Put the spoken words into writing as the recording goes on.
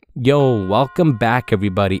Yo, welcome back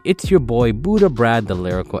everybody. It's your boy Buddha Brad, the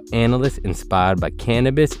lyrical analyst inspired by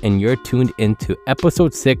cannabis, and you're tuned into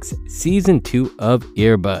episode 6, season 2 of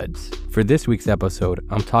Earbuds. For this week's episode,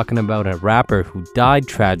 I'm talking about a rapper who died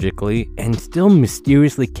tragically and still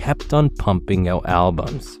mysteriously kept on pumping out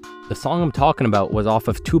albums. The song I'm talking about was off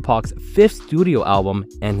of Tupac's 5th studio album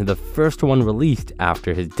and the first one released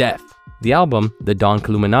after his death. The album, The Don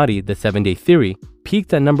Killuminati, The 7-Day Theory,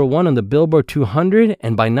 peaked at number 1 on the Billboard 200,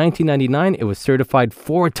 and by 1999 it was certified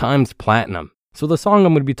 4 times platinum. So the song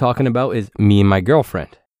I'm going to be talking about is Me and My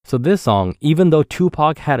Girlfriend. So this song, even though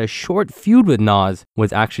Tupac had a short feud with Nas,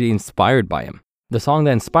 was actually inspired by him. The song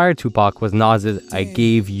that inspired Tupac was Nas's I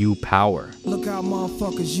Gave You Power. Look how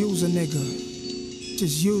motherfuckers use a nigga.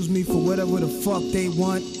 Just use me for whatever the fuck they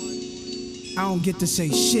want. I don't get to say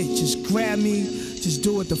shit. Just grab me, just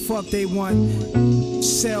do what the fuck they want.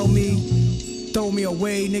 Sell me, throw me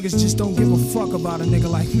away. Niggas just don't give a fuck about a nigga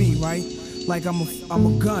like me, right? Like I'm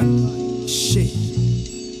a gun. Shit.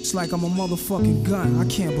 It's like I'm a motherfucking gun. I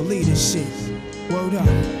can't believe this shit. Word up,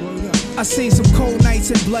 word up. I seen some cold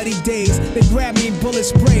nights and bloody days. They grab me and bullet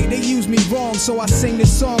spray. They use me wrong, so I sing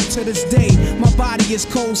this song to this day. My body is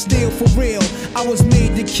cold steel for real. I was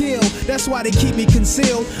made to kill. That's why they keep me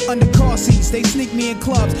concealed under car seats. They sneak me in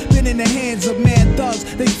clubs. Been in the hands of mad thugs.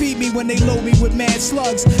 They feed me when they load me with mad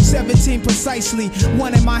slugs. 17 precisely,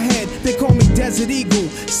 1 in my head. They call me Desert Eagle.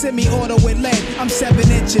 Semi-auto with lead. I'm 7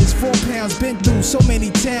 inches, 4 pounds. Been through so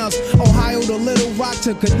many towns. Ohio to Little Rock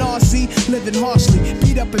to Canarsie. Living harshly,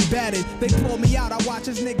 beat up and battered. They pull me out, I watch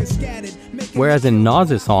as niggas scattered. Whereas in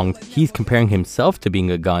Nas's songs, he's comparing himself to being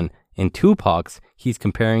a gun. In Tupac's, he's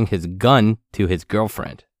comparing his gun to his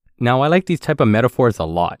girlfriend. Now, I like these type of metaphors a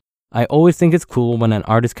lot. I always think it's cool when an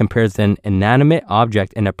artist compares an inanimate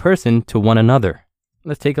object and a person to one another.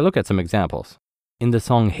 Let's take a look at some examples. In the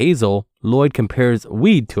song Hazel, Lloyd compares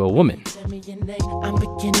weed to a woman. I'm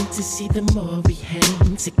beginning to see the more we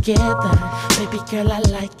hang together. Baby girl, I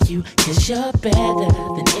like you, cause you're better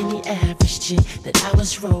than any average chick that I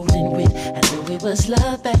was rolling with. I knew it was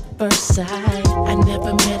love at first sight. I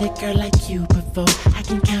never met a girl like you before. I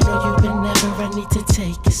can count on you whenever I need to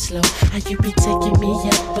take it slow. How you be taking me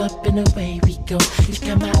up and away we go. You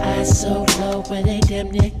got my eyes so low when they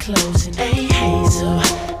damn near closing. Hey Hazel,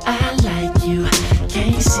 I like you.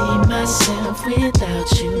 Can't see myself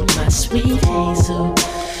without you, my sweet Hazel.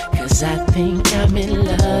 Cause I think I'm in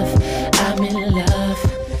love, I'm in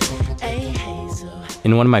love. Hey Hazel.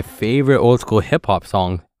 In one of my favorite old school hip hop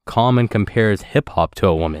songs, Common compares hip hop to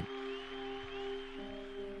a woman.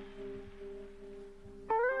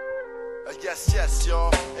 Yes, yes,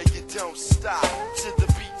 y'all, and you don't stop. To the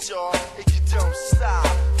beat, y'all, and you don't stop.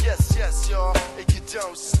 Yes, yes, y'all, and you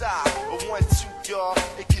don't stop. 1, 2, y'all,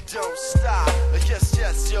 and you don't stop. Yes,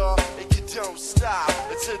 yes, y'all, and you don't stop.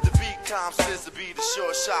 Until the beat comes, says to be the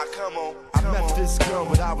short shot. Come on. I met this girl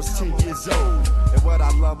when I was 10 years old. And what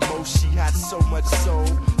I love most, she had so much soul.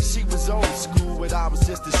 She was old school when I was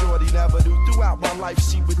just a shorty, never knew. Throughout my life,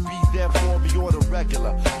 she would be there for me on the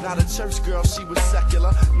regular. Not a church girl, she was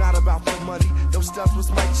secular. Not about the money, no stuff was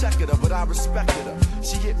my checker, but I respected her.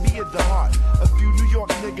 She hit me in the heart. A few New York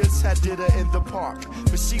niggas had dinner in the park.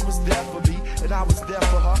 But she was there for me, and I was there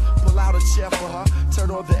for her. Pull out a chair for her,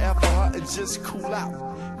 turn on the air for her, and just cool out.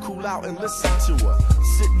 Cool out and listen to her.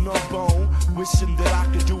 Sitting on bone, wishing that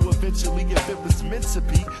I could do eventually. If it was meant to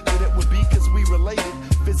be, then it would be, cause we related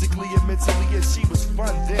physically and mentally, and she was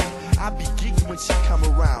fun then. I'd be geeking when she come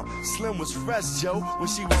around. Slim was fresh, Joe, when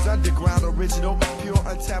she was underground, original, pure,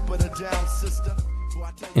 untapped, put her down, sister.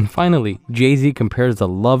 And finally, Jay-Z compares the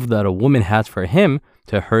love that a woman has for him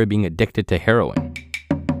to her being addicted to heroin.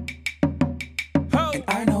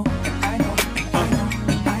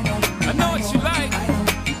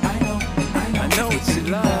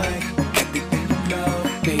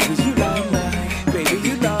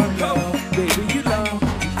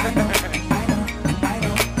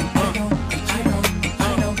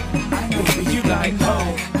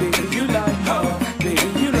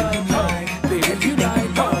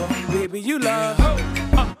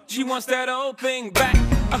 She wants that old thing back.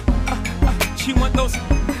 She want those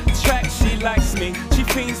tracks. She likes me. She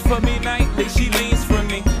fiends for me nightly. She leans for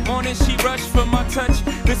me. Morning she rush for my touch.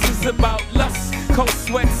 This is about lust. Cold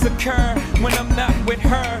sweats occur when I'm not with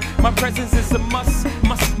her. My presence is a must.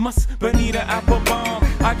 Bonita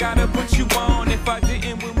Applebum. I gotta put you on. If I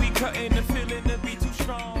didn't, when we cutting, the feeling to be too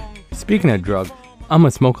strong. Speaking of drugs, I'm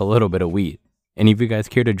gonna smoke a little bit of weed. Any of you guys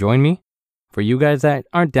care to join me? For you guys that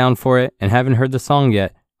aren't down for it and haven't heard the song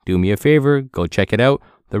yet, do me a favor, go check it out.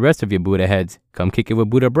 The rest of you Buddha heads, come kick it with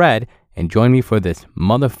Buddha Brad and join me for this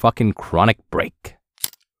motherfucking chronic break.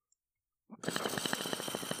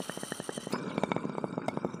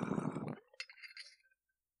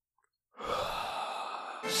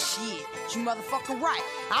 You motherfucking right.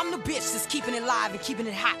 I'm the bitch that's keeping it live and keeping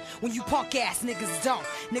it hot when you punk ass niggas don't.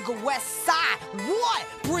 Nigga West Side, what?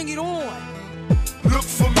 Bring it on. Look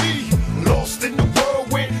for me, lost in the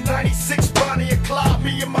whirlwind. 96 Bonnie and Clyde,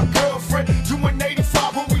 me and my girlfriend. Doing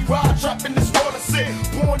 85 when we ride, dropping this world of sin.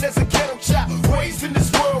 Born as a ghetto child, raised in this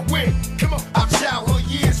whirlwind. Come on, our childhood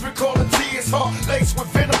years, recalling tears, heart laced with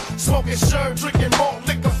venom. Smoking shirt, drinking malt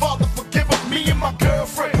liquor, Father forgive us. Me and my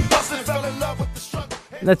girlfriend, hustling, fell in love with the struggle.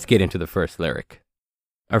 Let's get into the first lyric.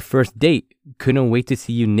 Our first date, couldn't wait to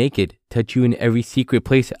see you naked, touch you in every secret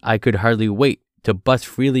place, I could hardly wait. To bust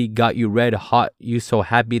freely, got you red hot, you so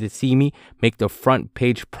happy to see me, make the front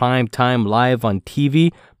page prime time live on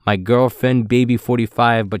TV. My girlfriend, baby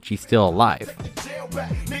 45, but she's still alive.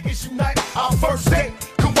 Niggas unite, our first date,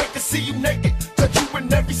 couldn't wait to see you naked, touch you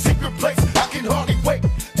in every secret place, I can hardly wait.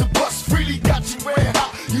 To bust freely, got you red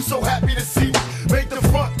hot, you so happy to see me, make the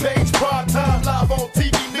front page prime time live on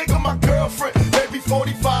TV. Nigga, my girlfriend, baby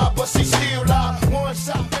 45, but she still alive. One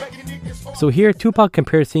shot, making niggas. So here, Tupac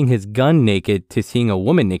compares seeing his gun naked to seeing a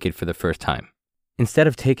woman naked for the first time. Instead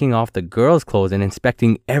of taking off the girl's clothes and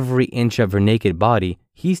inspecting every inch of her naked body,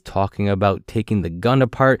 he's talking about taking the gun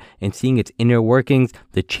apart and seeing its inner workings,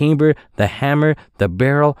 the chamber, the hammer, the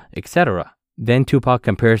barrel, etc. Then Tupac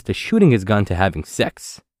compares to shooting his gun to having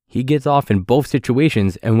sex. He gets off in both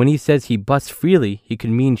situations, and when he says he busts freely, he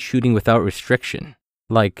could mean shooting without restriction.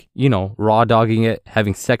 Like, raw dogging it,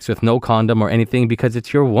 having sex with no condom or anything because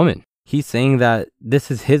it's your woman. He's saying that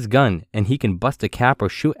this is his gun and he can bust a cap or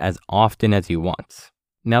shoot as often as he wants.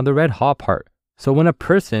 Now the red hot part. So when a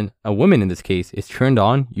person, a woman in this case, is turned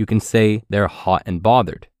on, you can say they're hot and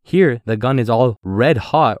bothered. Here, the gun is all red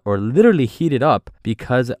hot or literally heated up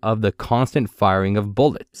because of the constant firing of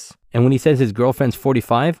bullets. And when he says his girlfriend's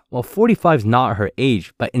 45, well, 45 is not her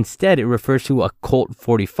age, but instead it refers to a Colt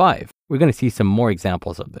 45. We're going to see some more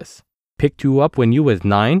examples of this. Picked you up when you was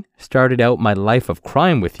 9, started out my life of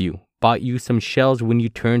crime with you. Bought you some shells when you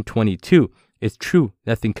turned 22. It's true,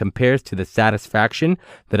 nothing compares to the satisfaction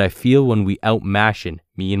that I feel when we out mashing,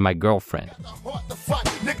 me and my girlfriend.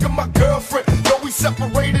 Nigga, my girlfriend, though we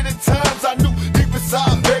separated at times, I knew deep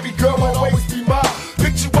inside, baby girl would always be mine.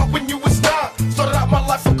 Picked you up when you was 9, started out my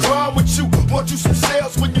life of crime with you. Bought you some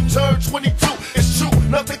shells when you turned 22. It's true,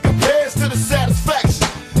 nothing compares to the satisfaction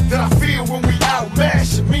that I feel when we out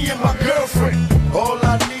mashing, me and my girlfriend. All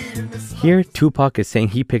I need. Here, Tupac is saying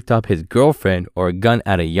he picked up his girlfriend or a gun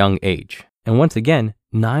at a young age. And once again,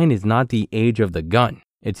 9 is not the age of the gun.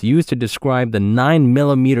 It's used to describe the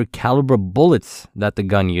 9mm caliber bullets that the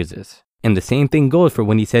gun uses. And the same thing goes for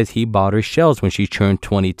when he says he bought her shells when she turned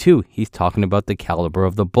 22. He's talking about the caliber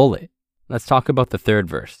of the bullet. Let's talk about the third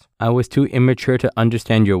verse. I was too immature to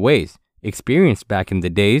understand your ways. Experienced back in the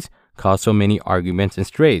days, caused so many arguments and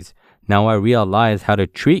strays. Now I realize how to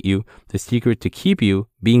treat you, the secret to keep you,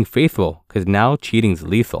 being faithful, cause now cheating's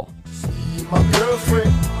lethal. My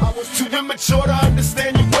girlfriend, I was too immature to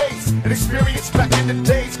understand your ways. And experience back in the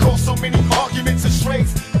days caused so many arguments and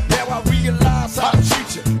strays. Now I realize how to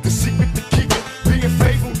treat you, the secret to keep it, being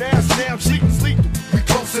faithful. Now cheating's lethal. We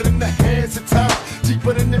closer than the hands of time,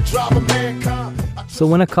 deeper than the drive of mankind. So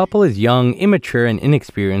when a couple is young, immature, and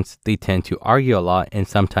inexperienced, they tend to argue a lot and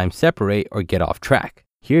sometimes separate or get off track.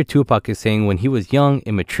 Here, Tupac is saying when he was young,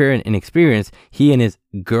 immature, and inexperienced, he and his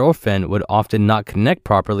girlfriend would often not connect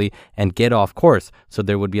properly and get off course, so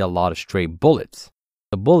there would be a lot of stray bullets.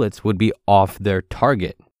 The bullets would be off their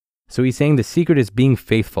target. So he's saying the secret is being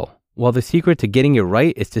faithful. While the secret to getting it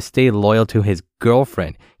right is to stay loyal to his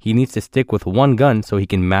girlfriend. He needs to stick with one gun so he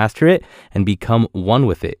can master it and become one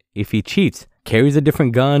with it. If he cheats, carries a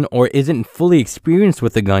different gun, or isn't fully experienced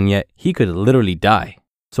with the gun yet, he could literally die.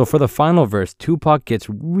 So for the final verse, Tupac gets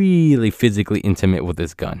really physically intimate with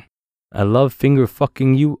his gun. I love finger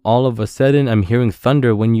fucking you, all of a sudden I'm hearing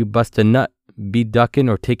thunder when you bust a nut, be ducking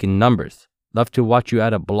or taking numbers. Love to watch you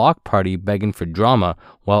at a block party begging for drama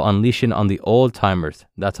while unleashing on the old timers,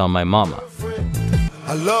 that's on my mama.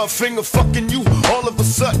 I love finger fucking you, all of a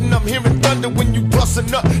sudden I'm hearing thunder when you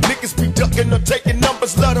bustin' up. Niggas be ducking or taking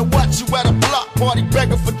numbers, love to watch you at a block party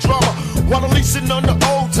begging for drama while unleashing on the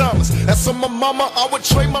old timers. That's on my mama, I would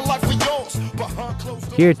trade my life for yours. Behind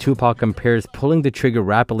closed. Here, Tupac compares pulling the trigger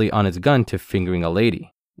rapidly on his gun to fingering a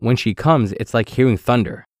lady. When she comes, it's like hearing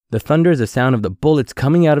thunder. The thunder is the sound of the bullets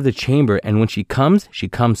coming out of the chamber, and when she comes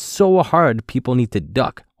so hard people need to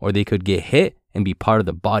duck, or they could get hit and be part of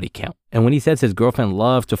the body count. And when he says his girlfriend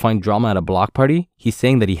loves to find drama at a block party, he's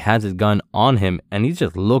saying that he has his gun on him and he's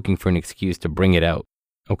just looking for an excuse to bring it out.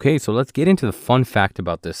 Okay, so let's get into the fun fact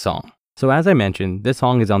about this song. So as I mentioned, this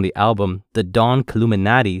song is on the album The Don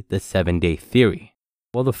Killuminati, The 7 Day Theory.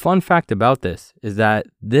 Well, the fun fact about this is that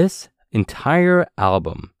this entire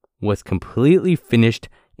album was completely finished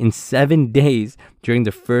in 7 days during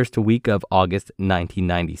the first week of August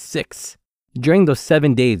 1996. During those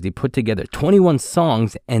 7 days, they put together 21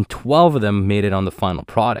 songs and 12 of them made it on the final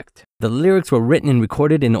product. The lyrics were written and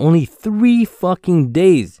recorded in only 3 fucking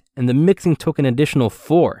days, and the mixing took an additional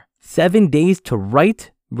 4. 7 days to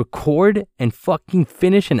write, record, and fucking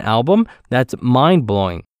finish an album? That's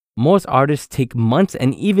mind-blowing. Most artists take months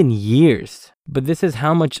and even years. But this is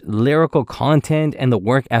how much lyrical content and the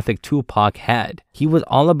work ethic Tupac had. He was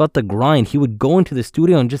all about the grind. He would go into the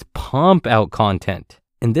studio and just pump out content.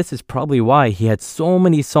 And this is probably why he had so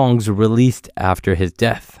many songs released after his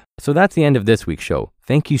death. So that's the end of this week's show.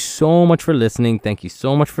 Thank you so much for listening. Thank you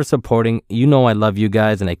so much for supporting. You know I love you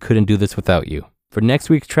guys and I couldn't do this without you. For next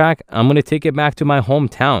week's track, I'm going to take it back to my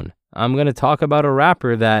hometown. I'm going to talk about a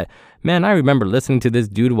rapper that, man, I remember listening to this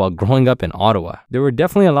dude while growing up in Ottawa. There were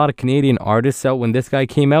definitely a lot of Canadian artists out when this guy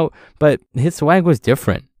came out, but his swag was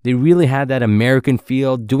different. They really had that American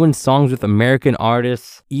feel, doing songs with American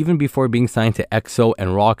artists. Even before being signed to EXO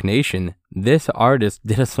and Rock Nation, this artist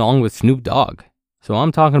did a song with Snoop Dogg. So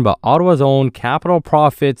I'm talking about Ottawa's own Capital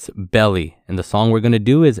Prophet's Belly, and the song we're going to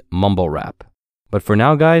do is Mumble Rap. But for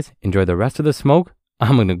now, guys, enjoy the rest of the smoke.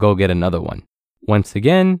 I'm going to go get another one. Once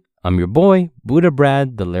again, I'm your boy, Buddha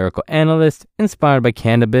Brad, the lyrical analyst, inspired by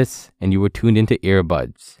cannabis, and you were tuned into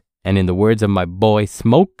Earbuds. And in the words of my boy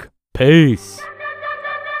Smoke, peace.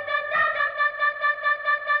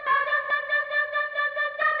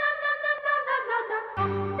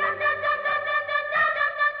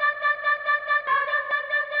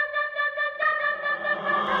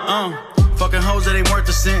 Fucking hoes that ain't worth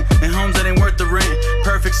the cent, and homes that ain't worth the rent.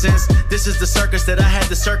 Perfect sense, this is the circus that I had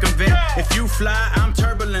to circumvent. If you fly, I'm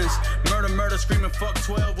turbulence. Murder, screaming fuck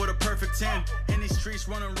 12 with a perfect 10. In these streets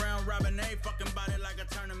running around, robbing a fucking body like a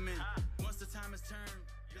tournament.